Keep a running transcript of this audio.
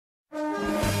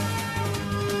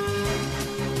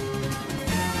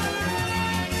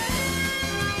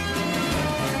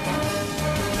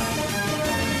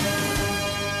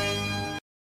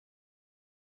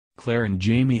Claire and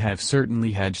Jamie have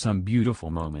certainly had some beautiful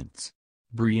moments.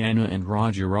 Brianna and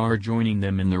Roger are joining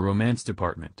them in the romance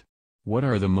department. What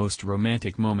are the most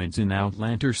romantic moments in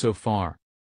Outlander so far?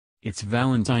 It's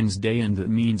Valentine's Day, and that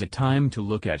means a time to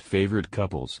look at favorite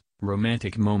couples,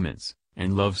 romantic moments,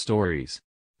 and love stories.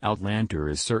 Outlander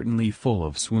is certainly full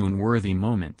of swoon-worthy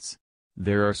moments.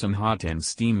 There are some hot and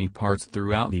steamy parts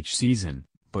throughout each season,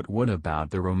 but what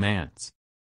about the romance?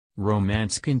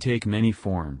 Romance can take many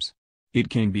forms. It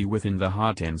can be within the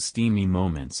hot and steamy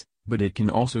moments, but it can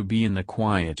also be in the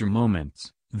quieter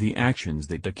moments, the actions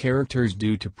that the characters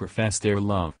do to profess their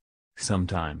love.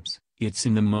 Sometimes, it's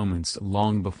in the moments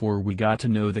long before we got to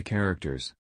know the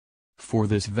characters. For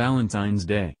this Valentine's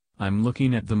Day, I'm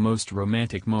looking at the most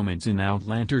romantic moments in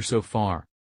Outlander so far.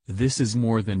 This is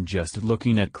more than just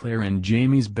looking at Claire and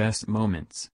Jamie's best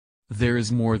moments. There is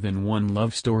more than one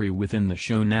love story within the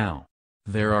show now.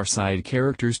 There are side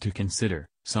characters to consider.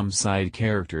 Some side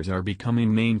characters are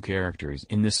becoming main characters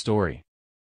in this story.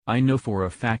 I know for a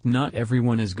fact not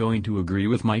everyone is going to agree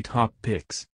with my top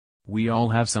picks. We all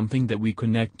have something that we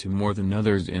connect to more than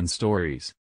others in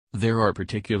stories. There are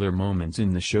particular moments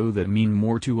in the show that mean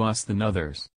more to us than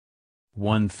others.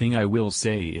 One thing I will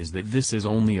say is that this is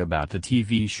only about the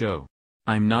TV show.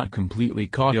 I'm not completely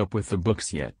caught up with the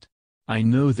books yet. I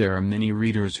know there are many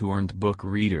readers who aren't book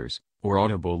readers, or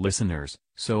Audible listeners,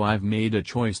 so I've made a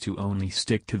choice to only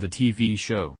stick to the TV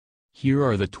show. Here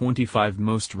are the 25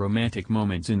 most romantic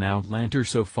moments in Outlander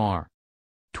so far.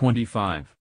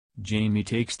 25. Jamie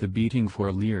takes the beating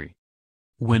for Leary.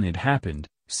 When It Happened,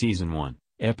 Season 1,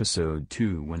 Episode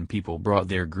 2. When people brought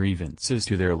their grievances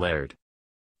to their laird.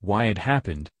 Why it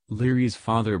happened, Leary's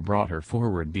father brought her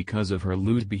forward because of her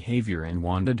lewd behavior and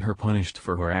wanted her punished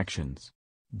for her actions.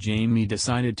 Jamie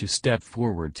decided to step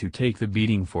forward to take the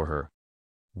beating for her.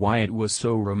 Why it was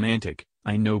so romantic.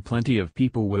 I know plenty of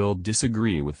people will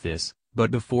disagree with this,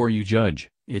 but before you judge,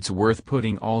 it's worth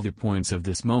putting all the points of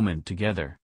this moment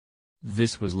together.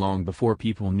 This was long before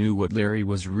people knew what Leary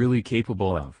was really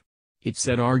capable of. It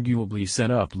arguably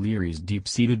set up Leary's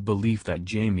deep-seated belief that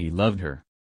Jamie loved her.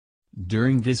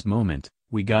 During this moment,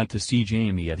 we got to see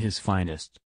Jamie at his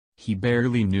finest. He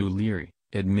barely knew Leary,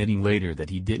 admitting later that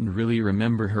he didn't really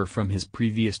remember her from his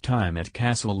previous time at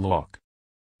Castle Lock.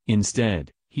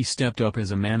 Instead, he stepped up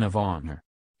as a man of honor.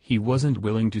 He wasn't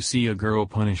willing to see a girl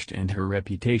punished and her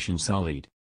reputation sullied.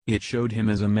 It showed him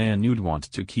as a man you'd want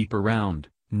to keep around,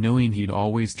 knowing he'd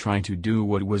always try to do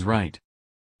what was right.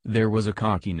 There was a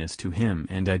cockiness to him,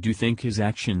 and I do think his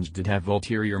actions did have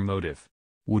ulterior motive.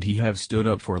 Would he have stood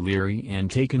up for Leary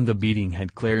and taken the beating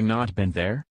had Claire not been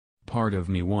there? Part of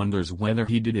me wonders whether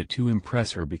he did it to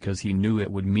impress her because he knew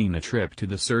it would mean a trip to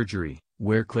the surgery,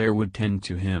 where Claire would tend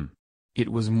to him. It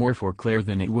was more for Claire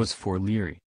than it was for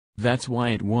Leary. That's why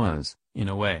it was, in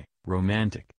a way,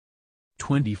 romantic.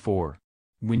 24.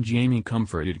 When Jamie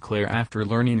comforted Claire after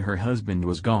learning her husband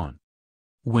was gone.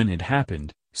 When It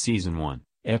Happened, Season 1,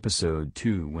 Episode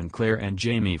 2. When Claire and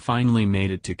Jamie finally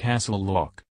made it to Castle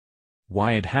Lock.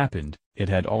 Why it happened, it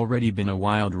had already been a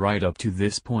wild ride up to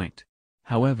this point.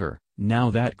 However,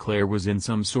 now that Claire was in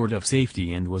some sort of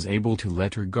safety and was able to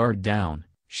let her guard down,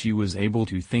 she was able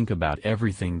to think about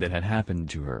everything that had happened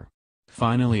to her.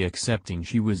 Finally accepting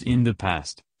she was in the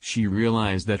past, she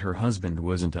realized that her husband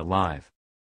wasn't alive.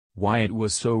 Why it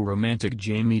was so romantic.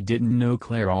 Jamie didn't know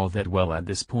Claire all that well at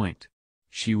this point.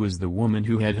 She was the woman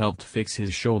who had helped fix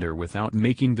his shoulder without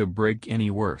making the break any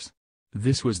worse.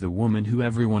 This was the woman who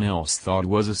everyone else thought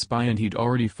was a spy, and he'd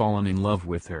already fallen in love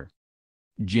with her.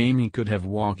 Jamie could have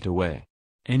walked away.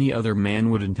 Any other man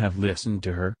wouldn't have listened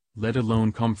to her, let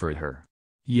alone comfort her.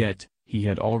 Yet, he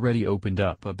had already opened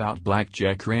up about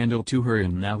Blackjack Randall to her,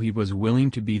 and now he was willing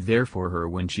to be there for her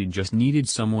when she just needed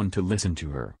someone to listen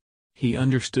to her. He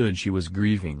understood she was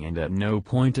grieving and at no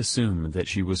point assumed that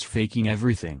she was faking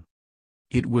everything.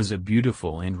 It was a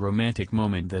beautiful and romantic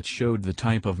moment that showed the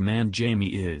type of man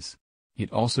Jamie is.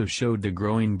 It also showed the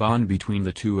growing bond between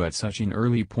the two at such an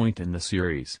early point in the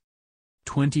series.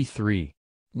 23.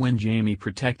 When Jamie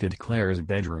protected Claire's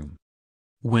bedroom.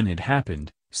 When It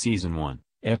Happened, Season 1,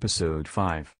 Episode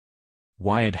 5.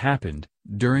 Why it happened,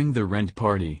 during the rent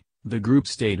party, the group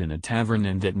stayed in a tavern,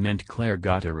 and that meant Claire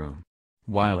got a room.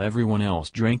 While everyone else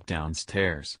drank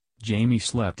downstairs, Jamie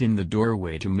slept in the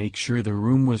doorway to make sure the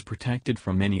room was protected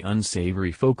from any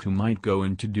unsavory folk who might go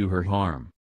in to do her harm.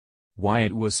 Why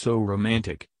it was so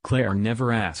romantic. Claire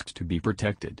never asked to be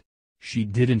protected. She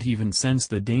didn't even sense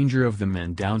the danger of the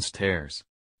men downstairs.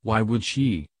 Why would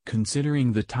she,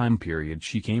 considering the time period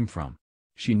she came from?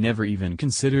 She never even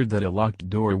considered that a locked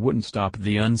door wouldn't stop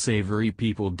the unsavory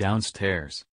people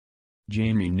downstairs.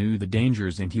 Jamie knew the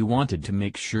dangers and he wanted to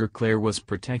make sure Claire was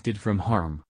protected from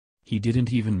harm. He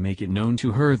didn't even make it known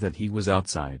to her that he was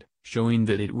outside, showing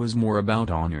that it was more about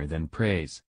honor than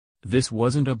praise. This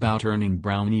wasn't about earning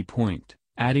brownie point,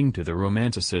 adding to the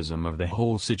romanticism of the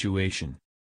whole situation.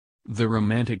 The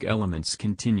romantic elements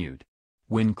continued.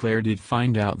 When Claire did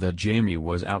find out that Jamie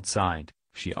was outside,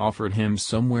 she offered him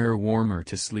somewhere warmer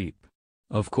to sleep.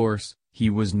 Of course, he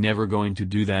was never going to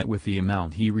do that with the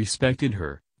amount he respected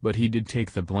her, but he did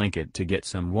take the blanket to get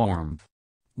some warmth.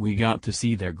 We got to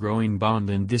see their growing bond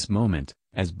in this moment,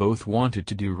 as both wanted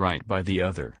to do right by the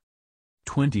other.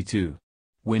 22.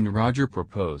 When Roger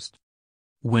proposed.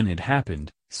 When It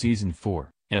Happened, Season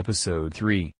 4, Episode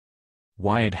 3.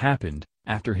 Why It Happened.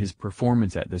 After his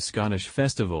performance at the Scottish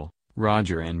festival,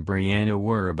 Roger and Brianna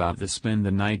were about to spend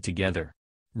the night together.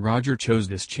 Roger chose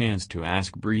this chance to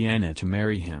ask Brianna to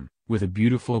marry him, with a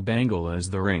beautiful bangle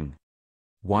as the ring.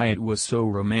 Why it was so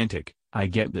romantic. I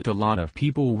get that a lot of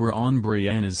people were on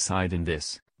Brianna's side in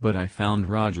this, but I found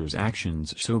Roger's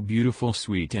actions so beautiful,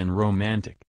 sweet and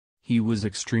romantic. He was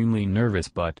extremely nervous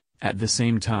but, at the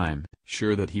same time,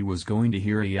 sure that he was going to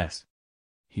hear a yes.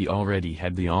 He already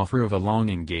had the offer of a long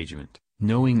engagement,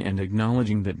 knowing and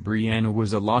acknowledging that Brianna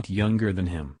was a lot younger than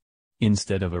him.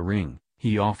 Instead of a ring,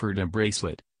 he offered a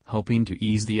bracelet, hoping to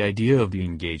ease the idea of the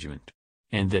engagement.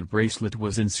 And that bracelet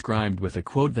was inscribed with a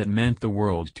quote that meant the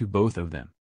world to both of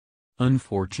them.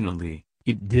 Unfortunately,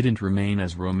 it didn't remain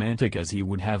as romantic as he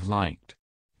would have liked.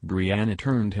 Brianna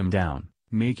turned him down,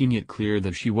 making it clear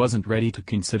that she wasn't ready to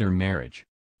consider marriage.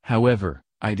 However,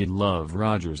 I did love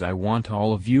Roger's "I want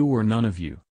all of you or none of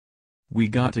you." We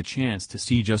got a chance to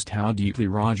see just how deeply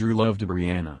Roger loved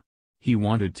Brianna. He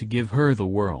wanted to give her the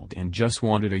world and just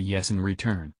wanted a yes in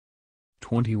return.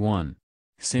 21.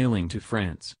 Sailing to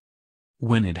France.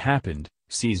 When It Happened,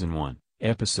 Season 1,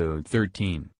 Episode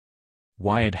 13.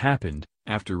 Why It Happened.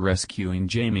 After rescuing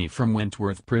Jamie from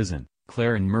Wentworth Prison,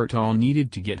 Claire and Myrtle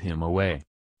needed to get him away.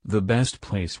 The best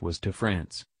place was to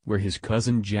France, where his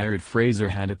cousin Jared Fraser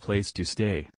had a place to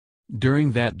stay.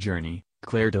 During that journey,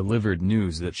 Claire delivered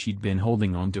news that she'd been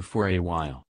holding on to for a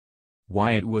while.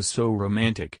 Why it was so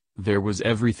romantic. There was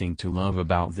everything to love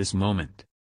about this moment.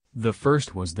 The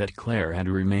first was that Claire had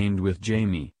remained with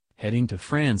Jamie, heading to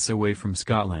France away from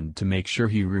Scotland to make sure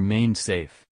he remained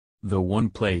safe. The one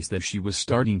place that she was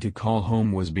starting to call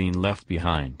home was being left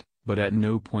behind, but at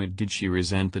no point did she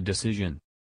resent the decision.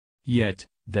 Yet,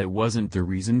 that wasn't the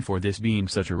reason for this being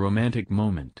such a romantic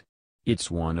moment.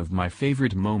 It's one of my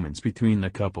favorite moments between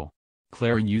the couple.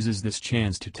 Claire uses this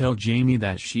chance to tell Jamie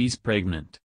that she's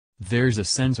pregnant. There's a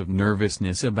sense of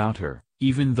nervousness about her,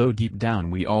 even though deep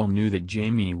down we all knew that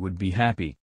Jamie would be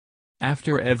happy.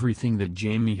 After everything that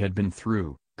Jamie had been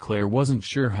through, Claire wasn't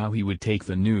sure how he would take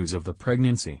the news of the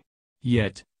pregnancy.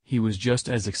 Yet, he was just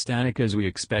as ecstatic as we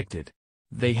expected.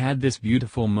 They had this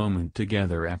beautiful moment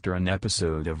together after an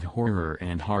episode of horror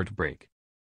and heartbreak.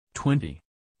 20.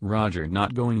 Roger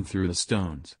not going through the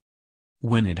stones.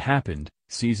 When It Happened,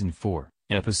 Season 4,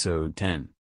 Episode 10.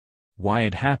 Why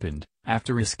It Happened.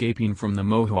 After escaping from the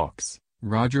Mohawks,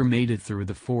 Roger made it through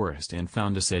the forest and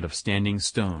found a set of standing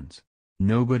stones.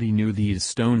 Nobody knew these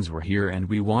stones were here and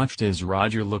we watched as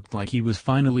Roger looked like he was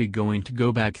finally going to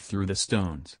go back through the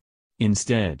stones.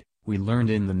 Instead, we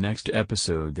learned in the next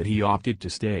episode that he opted to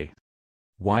stay.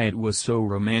 Why it was so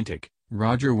romantic.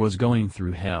 Roger was going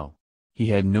through hell. He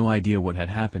had no idea what had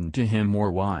happened to him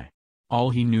or why.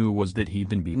 All he knew was that he'd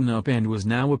been beaten up and was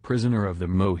now a prisoner of the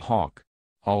Mohawk.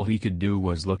 All he could do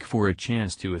was look for a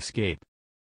chance to escape.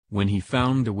 When he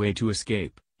found a way to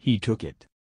escape, he took it.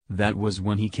 That was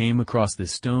when he came across the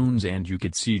stones and you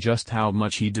could see just how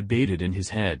much he debated in his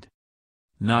head.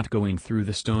 Not going through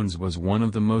the stones was one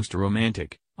of the most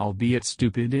romantic, albeit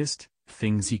stupidest,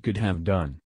 things he could have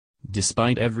done.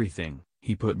 Despite everything,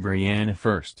 he put Brianna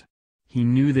first. He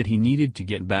knew that he needed to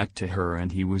get back to her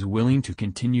and he was willing to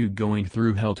continue going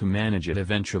through hell to manage it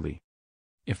eventually.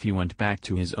 If he went back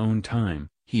to his own time,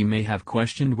 he may have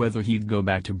questioned whether he'd go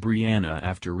back to Brianna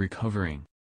after recovering.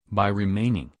 By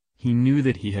remaining, he knew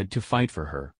that he had to fight for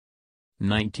her.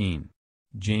 19.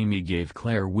 Jamie gave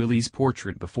Claire Willie's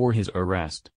portrait before his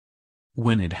arrest.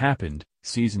 When It Happened,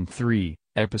 Season 3,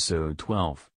 Episode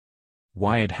 12.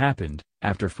 Why It Happened.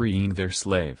 After freeing their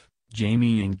slave,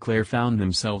 Jamie and Claire found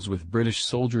themselves with British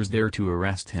soldiers there to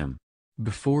arrest him.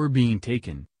 Before being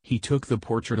taken, he took the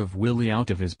portrait of Willie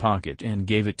out of his pocket and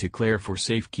gave it to Claire for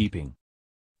safekeeping.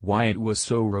 Why it was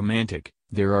so romantic.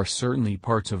 There are certainly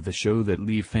parts of the show that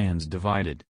leave fans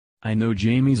divided. I know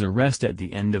Jamie's arrest at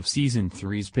the end of Season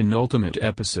 3's penultimate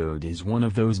episode is one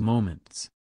of those moments.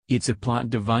 It's a plot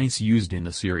device used in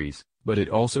the series, but it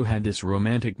also had this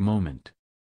romantic moment.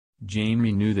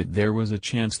 Jamie knew that there was a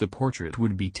chance the portrait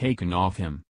would be taken off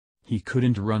him. He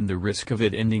couldn't run the risk of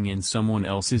it ending in someone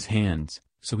else's hands,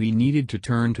 so he needed to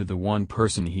turn to the one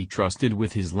person he trusted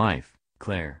with his life,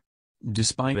 Claire.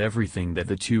 Despite everything that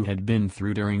the two had been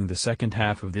through during the second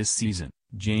half of this season,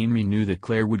 Jamie knew that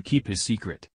Claire would keep his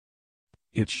secret.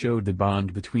 It showed the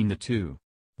bond between the two.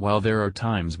 While there are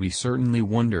times we certainly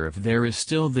wonder if there is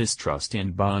still this trust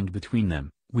and bond between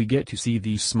them, we get to see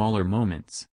these smaller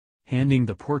moments. Handing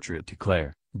the portrait to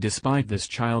Claire, despite this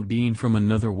child being from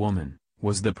another woman,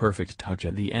 was the perfect touch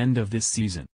at the end of this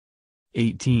season.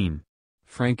 18.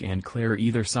 Frank and Claire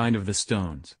either side of the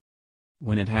stones.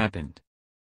 When it happened.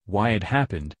 Why it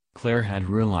happened, Claire had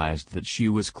realized that she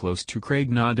was close to Craig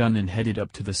Naudun and headed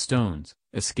up to the stones,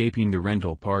 escaping the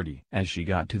rental party. As she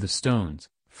got to the stones,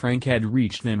 Frank had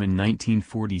reached them in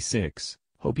 1946,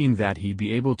 hoping that he'd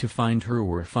be able to find her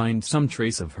or find some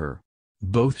trace of her.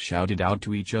 Both shouted out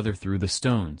to each other through the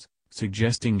stones,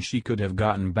 suggesting she could have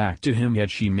gotten back to him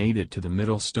had she made it to the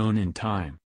middle stone in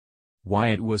time. Why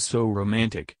it was so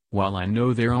romantic. While I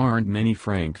know there aren't many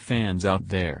Frank fans out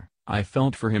there, I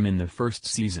felt for him in the first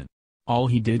season. All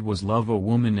he did was love a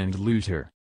woman and lose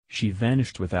her. She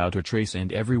vanished without a trace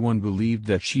and everyone believed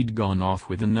that she'd gone off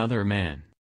with another man.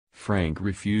 Frank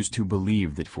refused to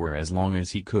believe that for as long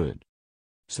as he could.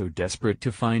 So desperate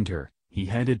to find her, he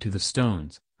headed to the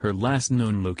stones, her last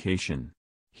known location.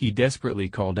 He desperately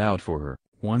called out for her,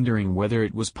 wondering whether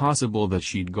it was possible that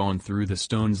she'd gone through the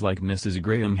stones like Mrs.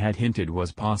 Graham had hinted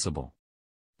was possible.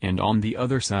 And on the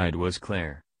other side was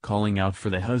Claire, calling out for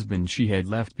the husband she had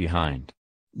left behind.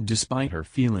 Despite her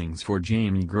feelings for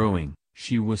Jamie growing,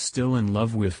 she was still in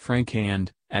love with Frank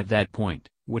and, at that point,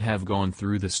 would have gone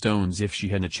through the stones if she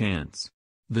had a chance.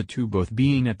 The two both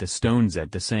being at the stones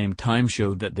at the same time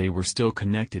showed that they were still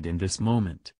connected in this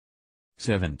moment.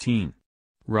 17.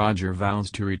 Roger vows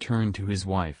to return to his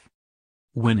wife.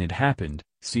 When it happened,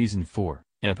 Season 4,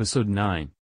 Episode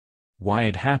 9. Why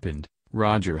it happened.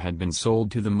 Roger had been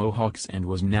sold to the Mohawks and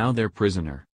was now their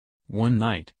prisoner. One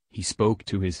night, he spoke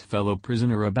to his fellow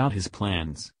prisoner about his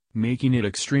plans, making it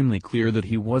extremely clear that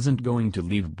he wasn't going to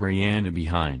leave Brianna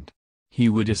behind. He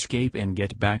would escape and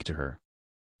get back to her.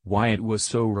 Why it was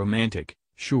so romantic.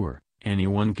 Sure,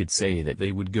 anyone could say that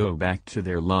they would go back to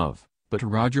their love, but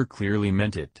Roger clearly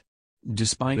meant it.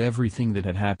 Despite everything that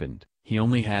had happened, he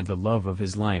only had the love of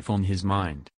his life on his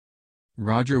mind.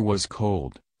 Roger was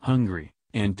cold, hungry,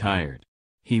 and tired.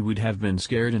 He would have been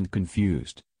scared and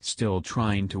confused, still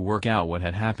trying to work out what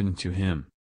had happened to him.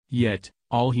 Yet,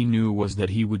 all he knew was that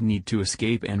he would need to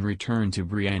escape and return to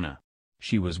Brianna.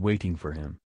 She was waiting for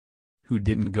him. Who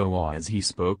didn't go as he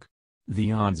spoke?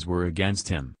 The odds were against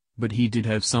him, but he did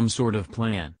have some sort of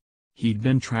plan. He'd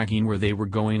been tracking where they were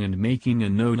going and making a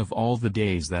note of all the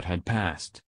days that had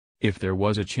passed. If there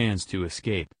was a chance to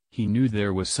escape, he knew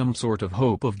there was some sort of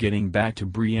hope of getting back to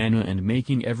Brianna and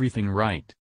making everything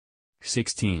right.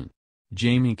 16.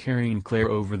 Jamie carrying Claire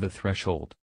over the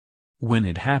threshold. When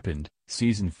it happened,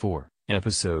 Season 4,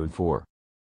 Episode 4.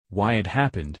 Why it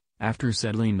happened. After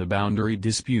settling the boundary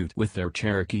dispute with their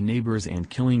Cherokee neighbors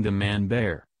and killing the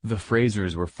man-bear, the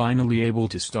Frasers were finally able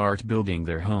to start building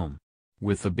their home.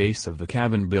 With the base of the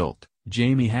cabin built,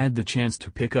 Jamie had the chance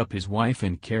to pick up his wife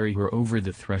and carry her over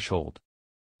the threshold.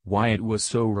 Why it was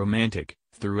so romantic.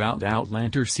 Throughout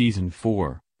Outlander Season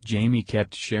 4, Jamie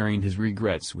kept sharing his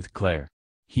regrets with Claire.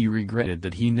 He regretted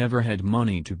that he never had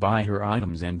money to buy her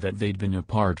items and that they'd been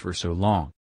apart for so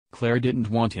long. Claire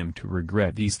didn't want him to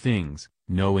regret these things,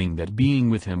 knowing that being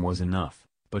with him was enough,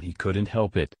 but he couldn't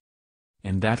help it.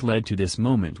 And that led to this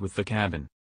moment with the cabin.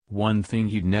 One thing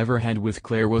he'd never had with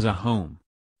Claire was a home.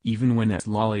 Even when at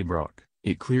Lollybrook,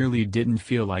 it clearly didn't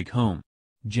feel like home.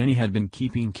 Jenny had been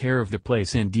keeping care of the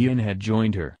place and Diane had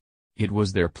joined her. It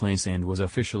was their place and was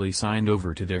officially signed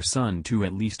over to their son to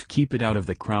at least keep it out of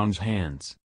the Crown's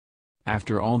hands.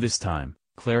 After all this time,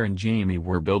 Claire and Jamie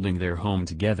were building their home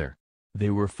together. They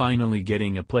were finally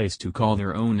getting a place to call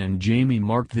their own and Jamie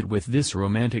marked it with this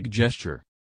romantic gesture.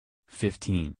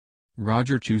 15.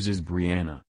 Roger chooses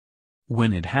Brianna.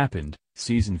 When it happened,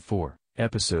 Season 4,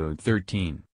 Episode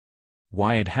 13.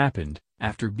 Why it happened.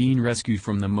 After being rescued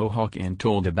from the Mohawk and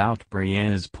told about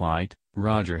Brianna's plight,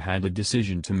 Roger had a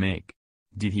decision to make.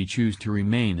 Did he choose to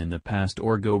remain in the past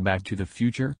or go back to the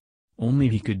future? Only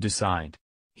he could decide.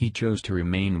 He chose to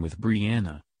remain with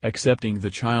Brianna, accepting the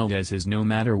child as his no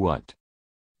matter what.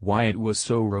 Why it was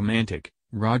so romantic.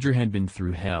 Roger had been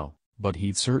through hell, but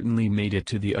he'd certainly made it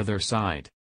to the other side.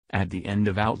 At the end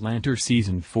of Outlander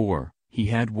Season 4, he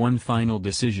had one final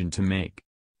decision to make.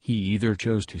 He either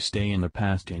chose to stay in the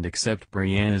past and accept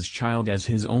Brianna's child as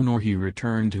his own or he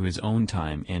returned to his own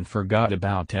time and forgot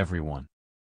about everyone.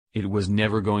 It was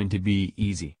never going to be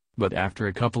easy, but after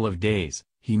a couple of days,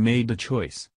 he made the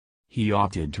choice. He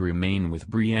opted to remain with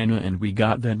Brianna, and we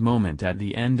got that moment at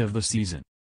the end of the season.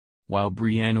 While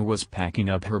Brianna was packing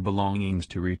up her belongings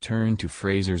to return to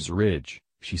Fraser's Ridge,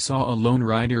 she saw a lone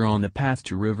rider on the path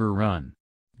to River Run.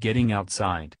 Getting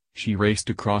outside, she raced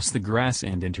across the grass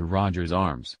and into Roger's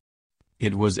arms.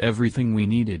 It was everything we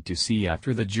needed to see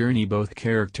after the journey both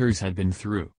characters had been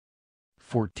through.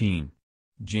 14.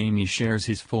 Jamie shares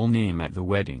his full name at the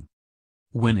wedding.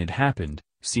 When It Happened,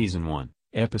 Season 1,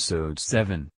 Episode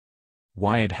 7.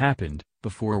 Why It Happened.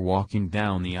 Before walking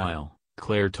down the aisle,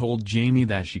 Claire told Jamie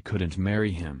that she couldn't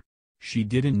marry him. She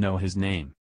didn't know his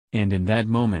name. And in that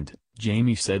moment,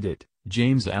 Jamie said it,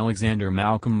 James Alexander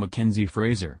Malcolm Mackenzie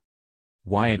Fraser.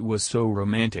 Why it was so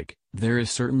romantic. There is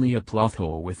certainly a plot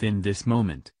hole within this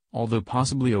moment, although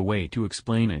possibly a way to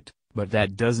explain it, but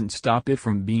that doesn't stop it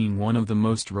from being one of the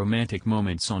most romantic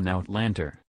moments on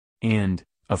Outlander. And,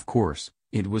 of course,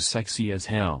 it was sexy as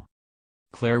hell.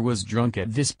 Claire was drunk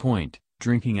at this point,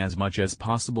 drinking as much as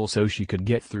possible so she could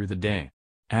get through the day.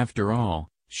 After all,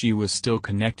 she was still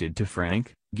connected to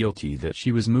Frank, guilty that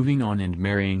she was moving on and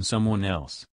marrying someone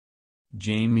else.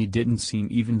 Jamie didn't seem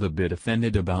even the bit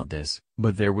offended about this,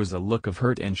 but there was a look of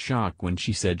hurt and shock when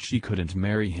she said she couldn't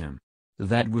marry him.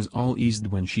 That was all eased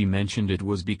when she mentioned it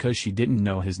was because she didn't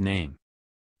know his name.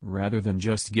 Rather than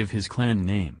just give his clan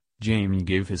name, Jamie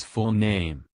gave his full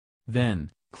name.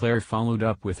 Then, Claire followed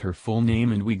up with her full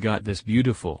name and we got this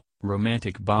beautiful,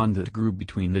 romantic bond that grew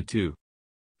between the two.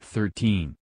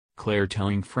 13. Claire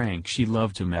telling Frank she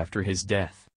loved him after his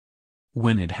death.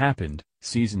 When It Happened,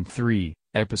 Season 3,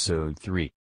 Episode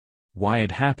 3. Why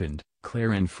It Happened.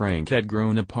 Claire and Frank had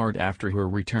grown apart after her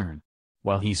return.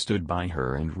 While he stood by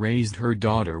her and raised her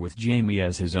daughter with Jamie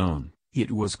as his own,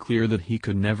 it was clear that he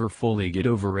could never fully get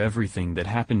over everything that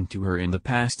happened to her in the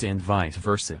past and vice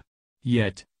versa.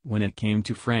 Yet, when it came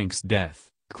to Frank's death,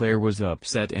 Claire was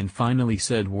upset and finally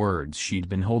said words she'd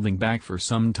been holding back for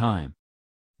some time.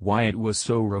 Why it was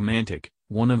so romantic.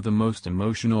 One of the most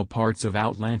emotional parts of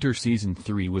Outlander Season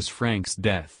 3 was Frank's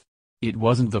death. It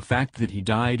wasn't the fact that he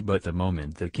died but the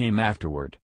moment that came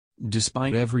afterward.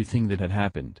 Despite everything that had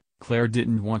happened, Claire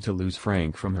didn't want to lose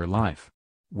Frank from her life.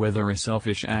 Whether a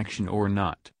selfish action or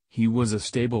not, he was a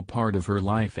stable part of her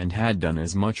life and had done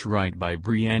as much right by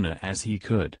Brianna as he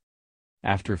could.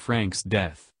 After Frank's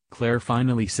death, Claire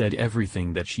finally said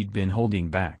everything that she'd been holding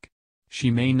back.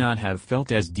 She may not have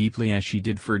felt as deeply as she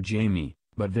did for Jamie,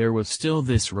 but there was still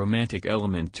this romantic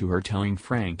element to her telling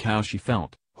Frank how she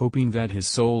felt, hoping that his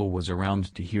soul was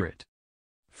around to hear it.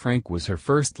 Frank was her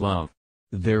first love.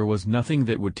 There was nothing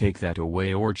that would take that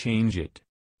away or change it.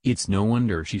 It's no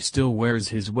wonder she still wears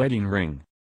his wedding ring.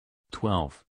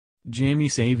 12. Jamie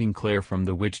saving Claire from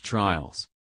the witch trials.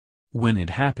 When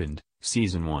It Happened,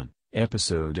 Season 1,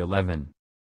 Episode 11.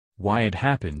 Why It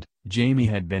Happened. Jamie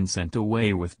had been sent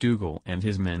away with Dougal and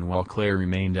his men while Claire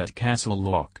remained at Castle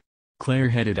Lock. Claire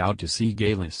headed out to see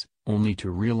Galus, only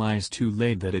to realize too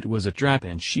late that it was a trap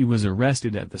and she was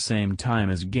arrested at the same time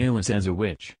as Galus as a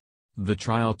witch. The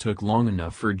trial took long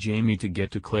enough for Jamie to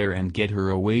get to Claire and get her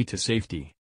away to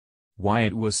safety. Why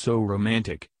it was so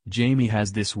romantic. Jamie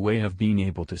has this way of being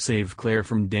able to save Claire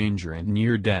from danger and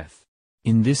near death.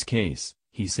 In this case,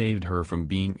 he saved her from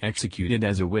being executed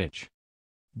as a witch.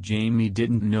 Jamie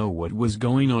didn't know what was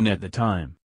going on at the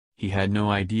time. He had no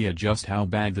idea just how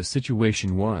bad the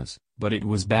situation was, but it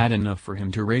was bad enough for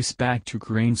him to race back to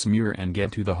Cranesmuir and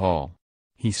get to the hall.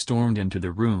 He stormed into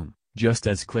the room, just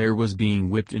as Claire was being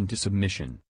whipped into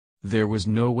submission. There was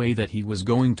no way that he was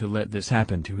going to let this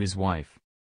happen to his wife.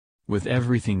 With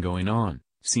everything going on,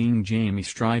 seeing Jamie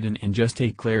stride in and just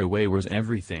take Claire away was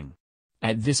everything.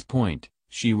 At this point,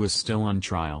 she was still on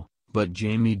trial, but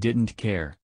Jamie didn't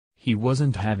care. He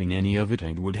wasn't having any of it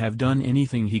and would have done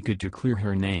anything he could to clear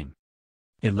her name.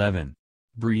 11.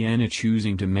 Brianna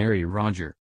choosing to marry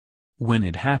Roger. When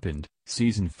It Happened,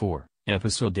 Season 4,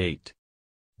 Episode 8.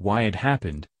 Why It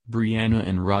Happened. Brianna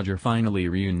and Roger finally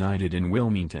reunited in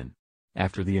Wilmington.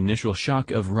 After the initial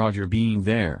shock of Roger being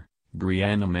there,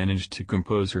 Brianna managed to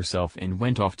compose herself and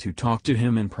went off to talk to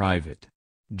him in private.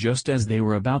 Just as they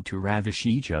were about to ravish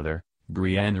each other,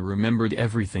 Brianna remembered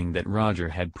everything that Roger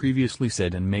had previously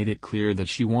said and made it clear that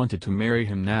she wanted to marry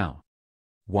him now.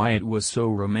 Why it was so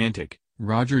romantic.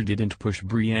 Roger didn't push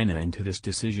Brianna into this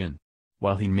decision.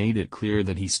 While he made it clear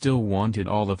that he still wanted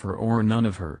all of her or none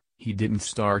of her, he didn't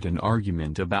start an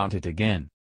argument about it again.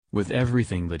 With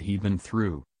everything that he'd been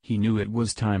through, he knew it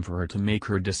was time for her to make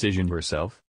her decision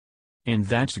herself. And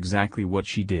that's exactly what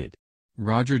she did.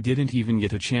 Roger didn't even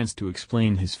get a chance to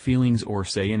explain his feelings or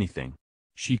say anything.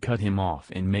 She cut him off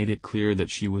and made it clear that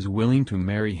she was willing to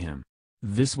marry him.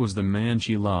 This was the man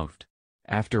she loved.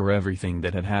 After everything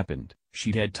that had happened,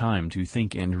 she'd had time to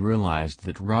think and realized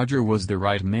that Roger was the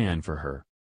right man for her.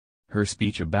 Her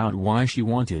speech about why she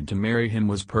wanted to marry him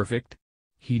was perfect.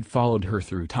 He'd followed her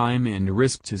through time and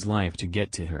risked his life to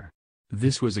get to her.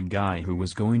 This was a guy who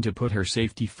was going to put her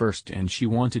safety first, and she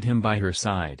wanted him by her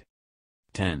side.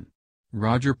 10.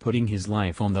 Roger putting his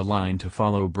life on the line to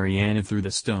follow Brianna through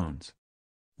the stones.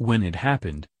 When It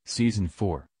Happened, Season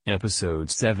 4,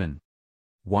 Episode 7.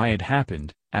 Why It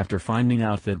Happened. After finding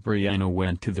out that Brianna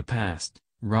went to the past,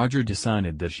 Roger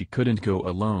decided that she couldn't go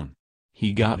alone.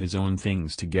 He got his own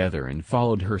things together and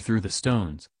followed her through the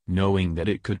stones, knowing that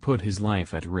it could put his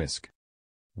life at risk.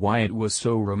 Why it was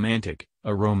so romantic.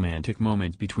 A romantic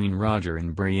moment between Roger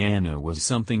and Brianna was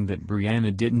something that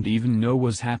Brianna didn't even know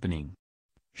was happening.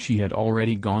 She had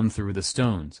already gone through the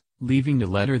stones, leaving a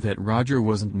letter that Roger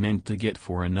wasn't meant to get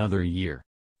for another year.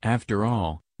 After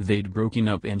all, they'd broken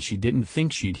up and she didn't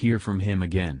think she'd hear from him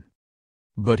again.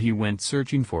 But he went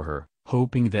searching for her,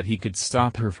 hoping that he could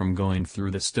stop her from going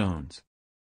through the stones.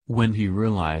 When he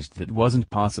realized that wasn't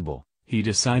possible, he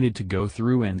decided to go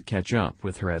through and catch up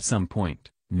with her at some point,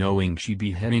 knowing she'd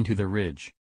be heading to the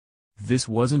ridge. This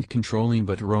wasn't controlling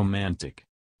but romantic.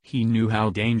 He knew how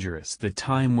dangerous the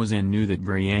time was and knew that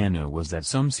Brianna was at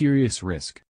some serious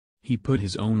risk. He put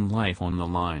his own life on the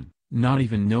line, not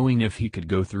even knowing if he could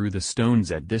go through the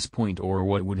stones at this point or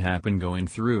what would happen going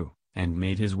through, and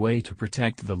made his way to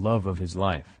protect the love of his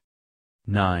life.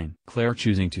 9. Claire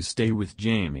choosing to stay with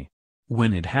Jamie.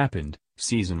 When It Happened,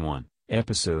 Season 1,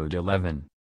 Episode 11.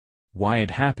 Why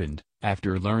It Happened.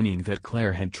 After learning that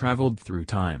Claire had traveled through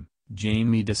time,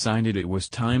 Jamie decided it was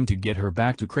time to get her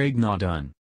back to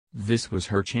Craignaudon. This was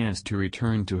her chance to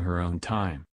return to her own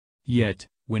time. Yet,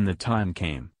 when the time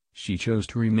came, she chose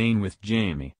to remain with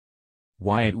Jamie.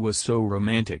 Why it was so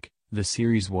romantic. The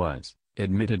series was,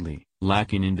 admittedly,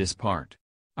 lacking in this part.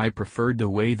 I preferred the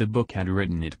way the book had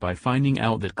written it by finding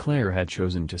out that Claire had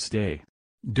chosen to stay.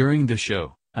 During the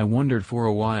show, I wondered for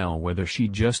a while whether she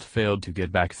just failed to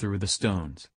get back through the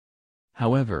stones.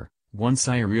 However, once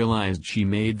I realized she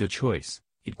made the choice,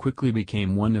 it quickly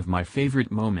became one of my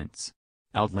favorite moments.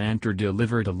 Outlander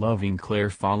delivered a loving Claire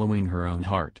following her own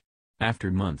heart. After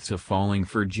months of falling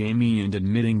for Jamie and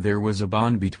admitting there was a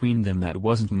bond between them that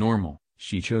wasn't normal,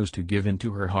 she chose to give in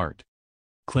to her heart.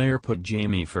 Claire put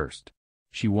Jamie first.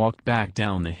 She walked back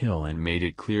down the hill and made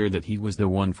it clear that he was the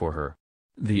one for her.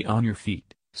 The "On Your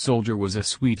Feet, Soldier" was a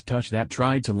sweet touch that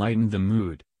tried to lighten the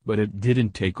mood, but it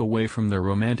didn't take away from the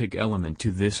romantic element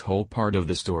to this whole part of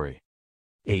the story.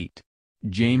 8.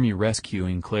 Jamie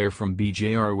rescuing Claire from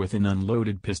BJR with an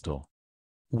unloaded pistol.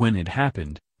 When It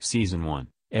Happened, Season 1,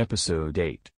 Episode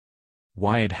 8.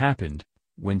 Why It Happened.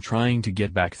 When trying to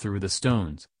get back through the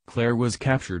stones, Claire was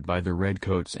captured by the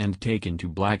Redcoats and taken to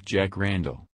Blackjack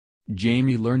Randall.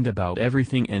 Jamie learned about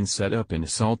everything and set up an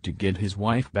assault to get his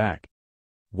wife back.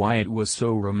 Why it was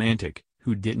so romantic.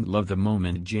 Who didn't love the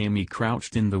moment Jamie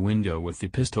crouched in the window with the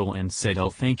pistol and said, "I'll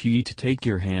thank you to take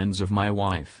your hands off my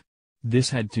wife."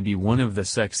 This had to be one of the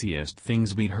sexiest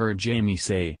things we'd heard Jamie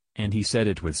say, and he said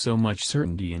it with so much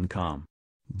certainty and calm.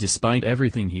 Despite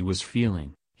everything he was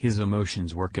feeling, his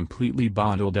emotions were completely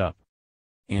bottled up.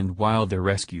 And while the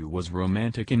rescue was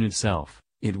romantic in itself,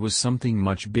 it was something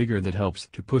much bigger that helps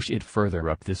to push it further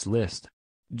up this list.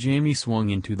 Jamie swung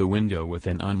into the window with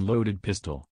an unloaded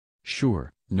pistol.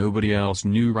 Sure, nobody else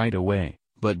knew right away,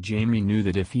 but Jamie knew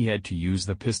that if he had to use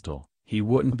the pistol, he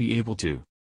wouldn't be able to.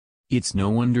 It's no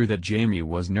wonder that Jamie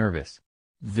was nervous.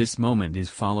 This moment is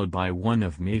followed by one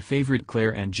of my favorite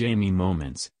Claire and Jamie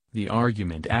moments, the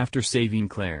argument after saving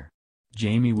Claire.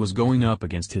 Jamie was going up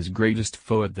against his greatest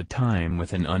foe at the time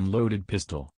with an unloaded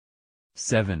pistol.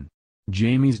 7.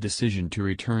 Jamie's decision to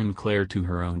return Claire to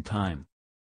her own time.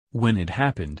 When It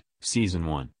Happened, Season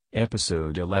 1,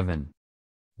 Episode 11.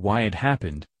 Why It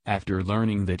Happened. After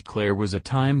learning that Claire was a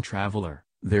time traveler,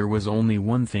 there was only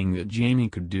one thing that Jamie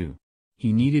could do.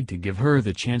 He needed to give her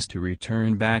the chance to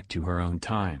return back to her own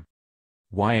time.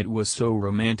 Why it was so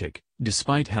romantic.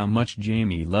 Despite how much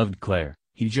Jamie loved Claire,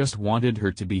 he just wanted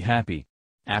her to be happy.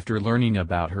 After learning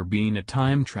about her being a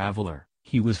time traveler,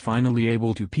 he was finally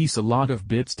able to piece a lot of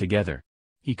bits together.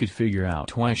 He could figure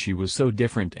out why she was so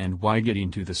different and why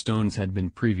getting to the stones had been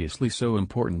previously so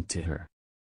important to her.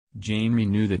 Jamie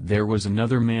knew that there was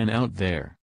another man out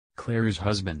there. Claire's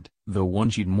husband, the one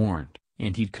she'd mourned,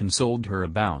 and he'd consoled her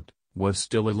about, was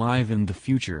still alive in the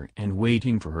future and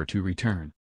waiting for her to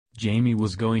return. Jamie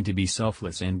was going to be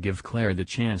selfless and give Claire the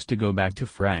chance to go back to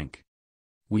Frank.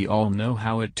 We all know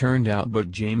how it turned out,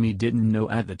 but Jamie didn't know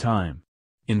at the time.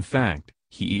 In fact,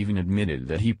 He even admitted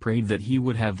that he prayed that he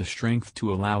would have the strength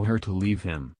to allow her to leave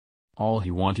him. All he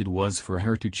wanted was for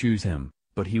her to choose him,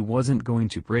 but he wasn't going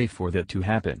to pray for that to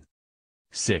happen.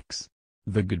 6.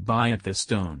 The Goodbye at the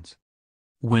Stones.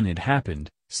 When It Happened,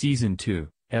 Season 2,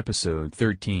 Episode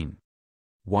 13.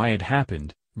 Why it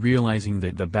happened, realizing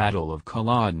that the Battle of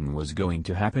Culloden was going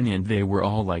to happen and they were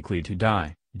all likely to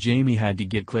die, Jamie had to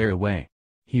get Claire away.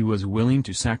 He was willing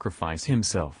to sacrifice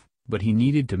himself, but he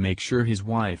needed to make sure his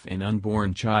wife and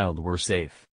unborn child were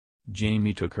safe.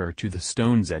 Jamie took her to the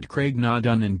stones at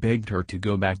Craignadon and begged her to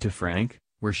go back to Frank,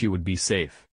 where she would be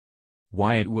safe.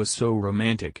 Why it was so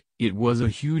romantic, it was a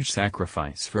huge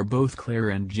sacrifice for both Claire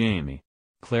and Jamie.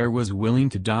 Claire was willing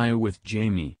to die with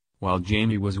Jamie, while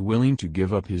Jamie was willing to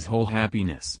give up his whole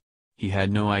happiness. He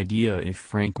had no idea if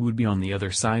Frank would be on the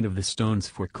other side of the stones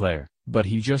for Claire, but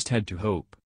he just had to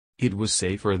hope. It was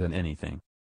safer than anything.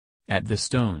 At the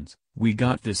stones, we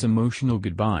got this emotional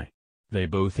goodbye. They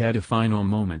both had a final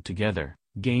moment together,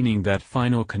 gaining that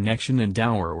final connection an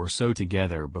hour or so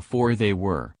together before they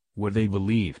were, what they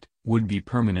believed, would be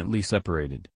permanently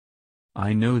separated.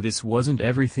 I know this wasn't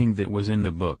everything that was in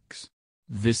the books.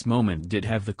 This moment did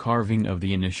have the carving of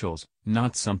the initials,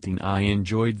 not something I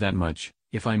enjoyed that much,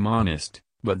 if I'm honest,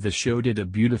 but the show did a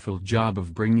beautiful job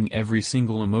of bringing every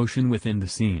single emotion within the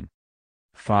scene.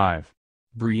 5.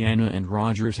 Brianna and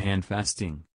Roger's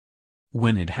Handfasting.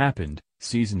 When It Happened,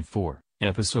 Season 4,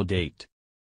 Episode 8.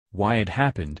 Why it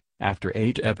happened, after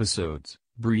 8 episodes,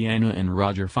 Brianna and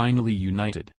Roger finally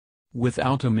united.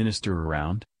 Without a minister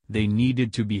around, they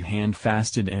needed to be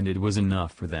handfasted and it was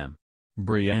enough for them.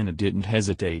 Brianna didn't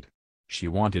hesitate. She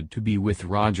wanted to be with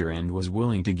Roger and was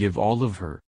willing to give all of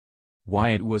her. Why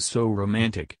it was so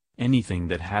romantic. Anything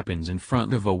that happens in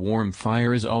front of a warm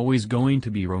fire is always going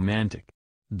to be romantic.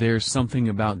 There's something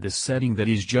about this setting that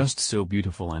is just so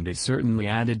beautiful and it certainly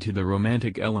added to the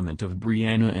romantic element of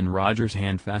Brianna and Roger's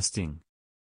handfasting.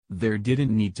 There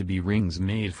didn't need to be rings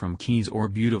made from keys or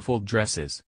beautiful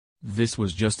dresses. This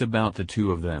was just about the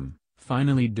two of them,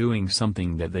 finally doing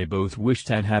something that they both wished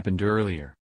had happened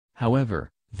earlier. However,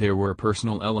 there were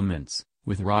personal elements,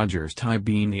 with Roger's tie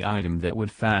being the item that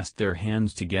would fast their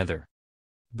hands together.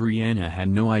 Brianna had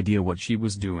no idea what she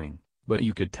was doing, but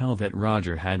you could tell that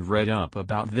Roger had read up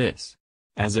about this.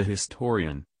 As a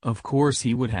historian, of course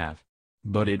he would have.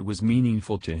 But it was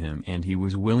meaningful to him and he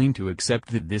was willing to accept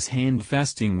that this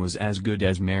handfasting was as good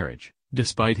as marriage,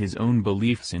 despite his own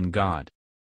beliefs in God.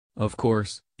 Of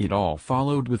course, it all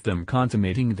followed with them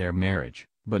consummating their marriage,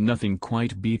 but nothing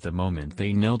quite beat the moment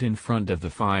they knelt in front of the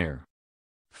fire.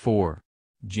 4.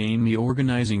 Jamie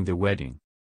organizing the wedding.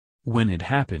 When It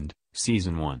Happened,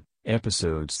 Season 1,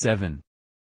 Episode 7.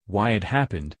 Why it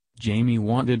happened, Jamie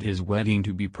wanted his wedding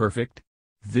to be perfect.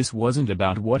 This wasn't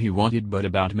about what he wanted but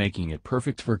about making it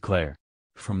perfect for Claire.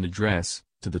 From the dress,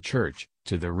 to the church,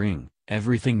 to the ring,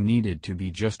 everything needed to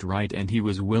be just right and he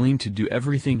was willing to do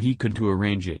everything he could to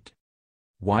arrange it.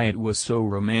 Why it was so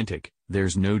romantic,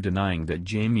 there's no denying that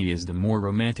Jamie is the more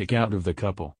romantic out of the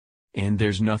couple. And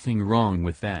there's nothing wrong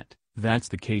with that, that's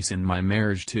the case in my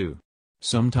marriage too.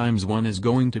 Sometimes one is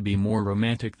going to be more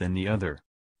romantic than the other.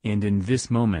 And in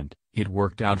this moment, it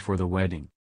worked out for the wedding.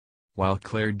 While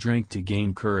Claire drank to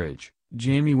gain courage,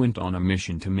 Jamie went on a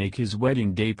mission to make his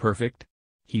wedding day perfect.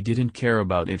 He didn't care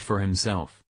about it for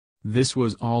himself. This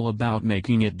was all about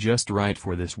making it just right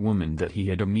for this woman that he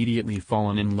had immediately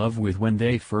fallen in love with when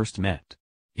they first met.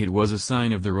 It was a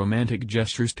sign of the romantic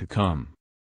gestures to come.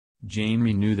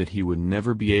 Jamie knew that he would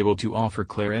never be able to offer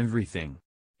Claire everything.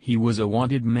 He was a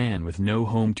wanted man with no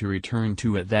home to return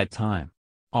to at that time.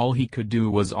 All he could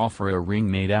do was offer a ring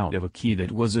made out of a key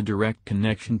that was a direct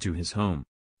connection to his home.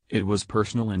 It was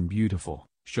personal and beautiful,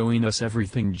 showing us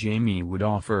everything Jamie would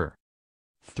offer.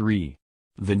 3.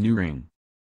 The New Ring.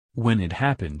 When It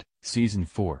Happened, Season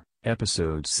 4,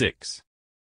 Episode 6.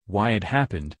 Why it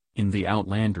happened, in the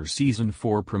Outlander Season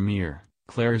 4 premiere,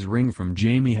 Claire's ring from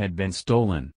Jamie had been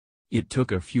stolen. It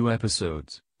took a few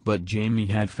episodes, but Jamie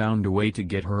had found a way to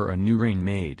get her a new ring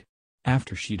made.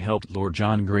 After she'd helped Lord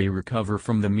John Grey recover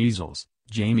from the measles,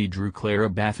 Jamie drew Claire a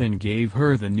bath and gave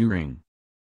her the new ring.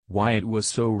 Why it was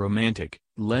so romantic,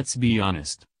 let's be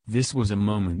honest, this was a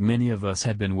moment many of us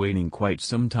had been waiting quite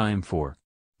some time for.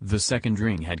 The second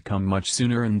ring had come much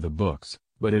sooner in the books,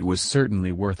 but it was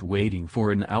certainly worth waiting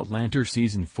for in Outlander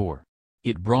Season 4.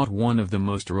 It brought one of the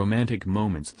most romantic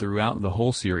moments throughout the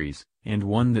whole series, and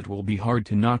one that will be hard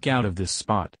to knock out of this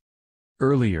spot.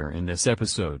 Earlier in this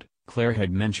episode, Claire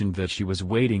had mentioned that she was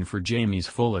waiting for Jamie's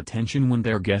full attention when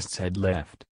their guests had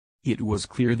left. It was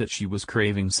clear that she was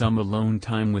craving some alone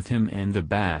time with him and the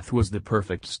bath was the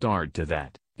perfect start to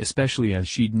that, especially as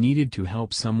she'd needed to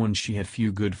help someone she had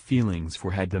few good feelings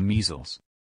for had the measles.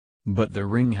 But the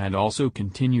ring had also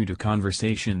continued a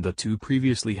conversation the two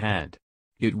previously had.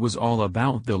 It was all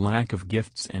about the lack of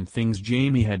gifts and things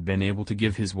Jamie had been able to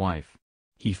give his wife.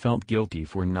 He felt guilty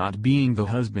for not being the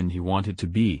husband he wanted to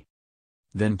be.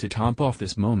 Then to top off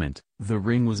this moment, the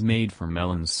ring was made from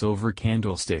Ellen's silver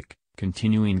candlestick,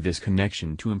 continuing this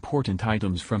connection to important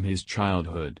items from his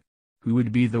childhood. Who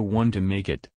would be the one to make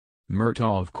it?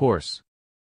 Myrtle, of course.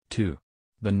 2.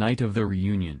 The night of the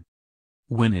reunion.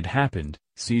 When it happened,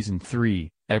 Season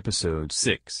 3, Episode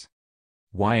 6.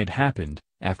 Why it happened.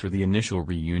 After the initial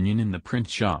reunion in the print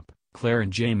shop, Claire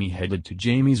and Jamie headed to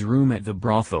Jamie's room at the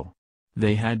brothel.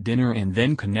 They had dinner and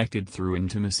then connected through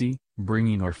intimacy,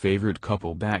 bringing our favorite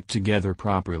couple back together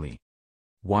properly.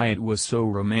 Why it was so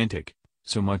romantic.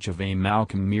 So much of a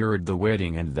Malcolm mirrored the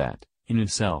wedding, and that, in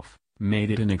itself,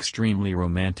 made it an extremely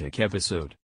romantic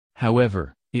episode.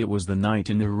 However, it was the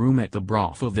night in the room at the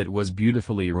brothel that was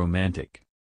beautifully romantic.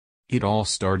 It all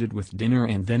started with dinner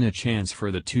and then a chance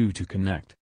for the two to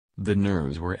connect. The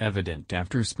nerves were evident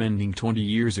after spending 20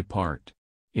 years apart.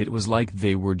 It was like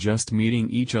they were just meeting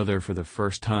each other for the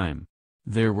first time.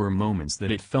 There were moments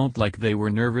that it felt like they were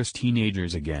nervous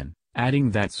teenagers again,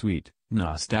 adding that sweet,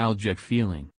 nostalgic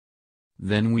feeling.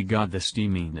 Then we got the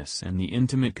steaminess and the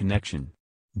intimate connection.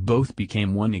 Both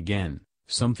became one again,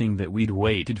 something that we'd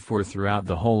waited for throughout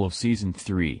the whole of Season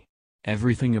 3.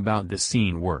 Everything about the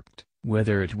scene worked,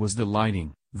 whether it was the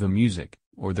lighting, the music,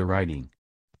 or the writing.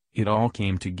 It all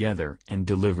came together and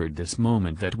delivered this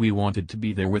moment that we wanted to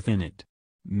be there within it.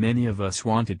 Many of us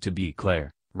wanted to be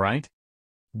Claire, right?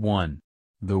 1.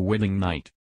 The wedding night.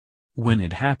 When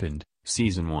it happened,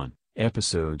 Season 1,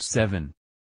 Episode 7.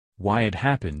 Why it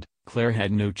happened. Claire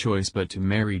had no choice but to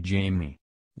marry Jamie.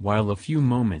 While a few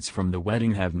moments from the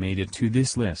wedding have made it to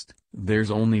this list, there's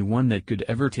only one that could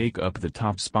ever take up the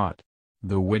top spot.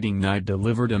 The wedding night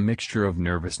delivered a mixture of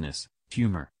nervousness,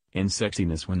 humor, and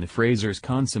sexiness when the Frasers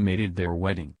consummated their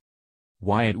wedding.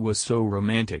 Why it was so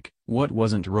romantic. What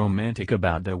wasn't romantic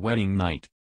about the wedding night?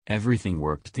 Everything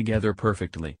worked together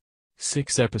perfectly.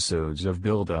 6 episodes of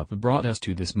build-up brought us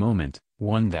to this moment,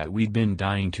 one that we'd been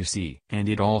dying to see. And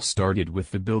it all started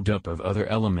with the build-up of other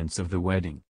elements of the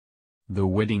wedding. The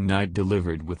wedding night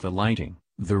delivered with the lighting,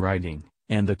 the writing,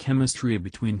 and the chemistry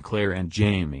between Claire and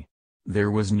Jamie. There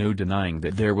was no denying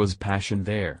that there was passion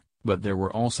there, but there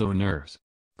were also nerves.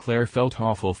 Claire felt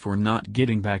awful for not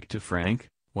getting back to Frank,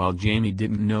 while Jamie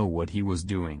didn't know what he was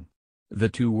doing. The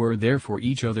two were there for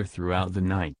each other throughout the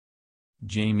night.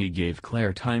 Jamie gave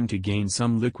Claire time to gain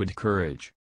some liquid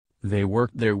courage. They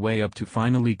worked their way up to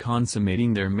finally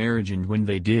consummating their marriage, and when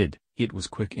they did, it was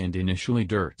quick and initially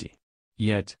dirty.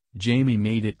 Yet, Jamie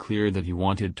made it clear that he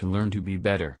wanted to learn to be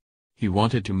better. He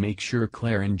wanted to make sure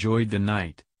Claire enjoyed the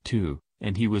night, too,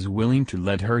 and he was willing to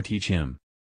let her teach him.